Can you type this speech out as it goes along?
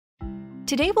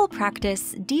Today we'll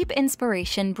practice deep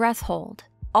inspiration breath hold,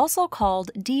 also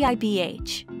called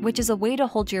DIBH, which is a way to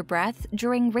hold your breath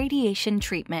during radiation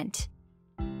treatment.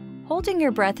 Holding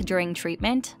your breath during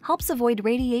treatment helps avoid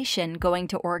radiation going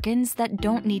to organs that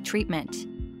don't need treatment.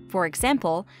 For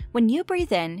example, when you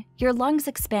breathe in, your lungs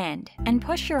expand and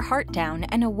push your heart down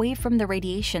and away from the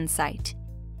radiation site.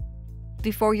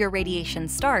 Before your radiation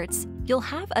starts, you'll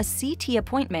have a CT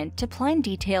appointment to plan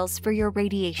details for your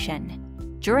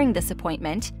radiation. During this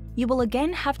appointment, you will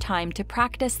again have time to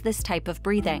practice this type of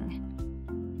breathing.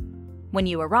 When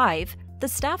you arrive, the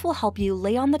staff will help you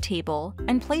lay on the table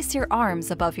and place your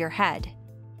arms above your head.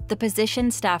 The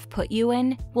position staff put you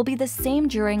in will be the same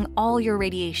during all your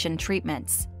radiation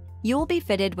treatments. You will be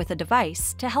fitted with a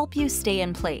device to help you stay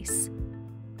in place.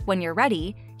 When you're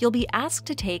ready, you'll be asked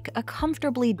to take a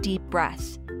comfortably deep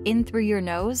breath in through your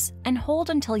nose and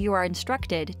hold until you are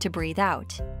instructed to breathe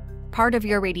out. Part of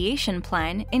your radiation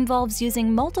plan involves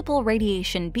using multiple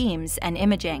radiation beams and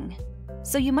imaging.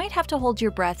 So you might have to hold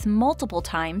your breath multiple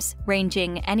times,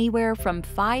 ranging anywhere from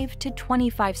 5 to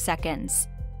 25 seconds.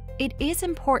 It is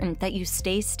important that you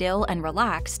stay still and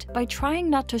relaxed by trying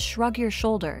not to shrug your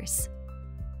shoulders.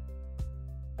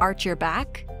 Arch your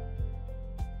back.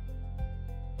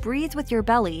 Breathe with your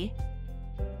belly,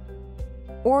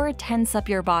 or tense up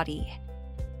your body.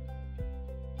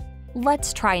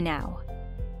 Let's try now.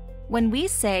 When we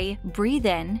say breathe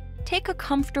in, take a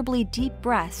comfortably deep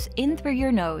breath in through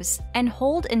your nose and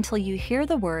hold until you hear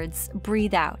the words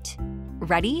breathe out.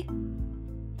 Ready?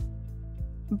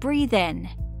 Breathe in.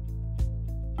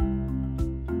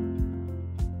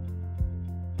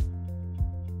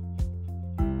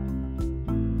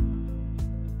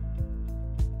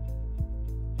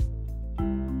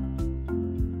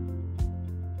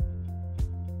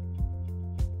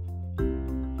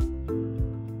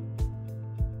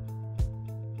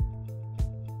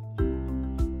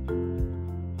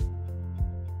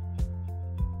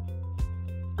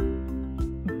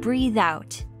 Breathe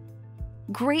out.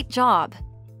 Great job!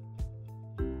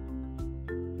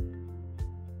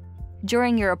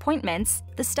 During your appointments,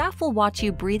 the staff will watch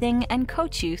you breathing and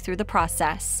coach you through the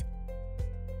process.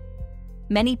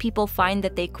 Many people find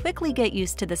that they quickly get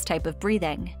used to this type of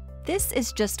breathing. This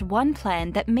is just one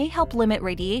plan that may help limit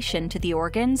radiation to the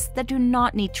organs that do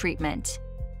not need treatment.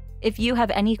 If you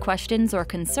have any questions or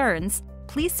concerns,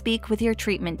 please speak with your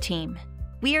treatment team.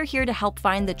 We are here to help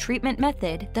find the treatment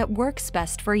method that works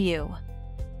best for you.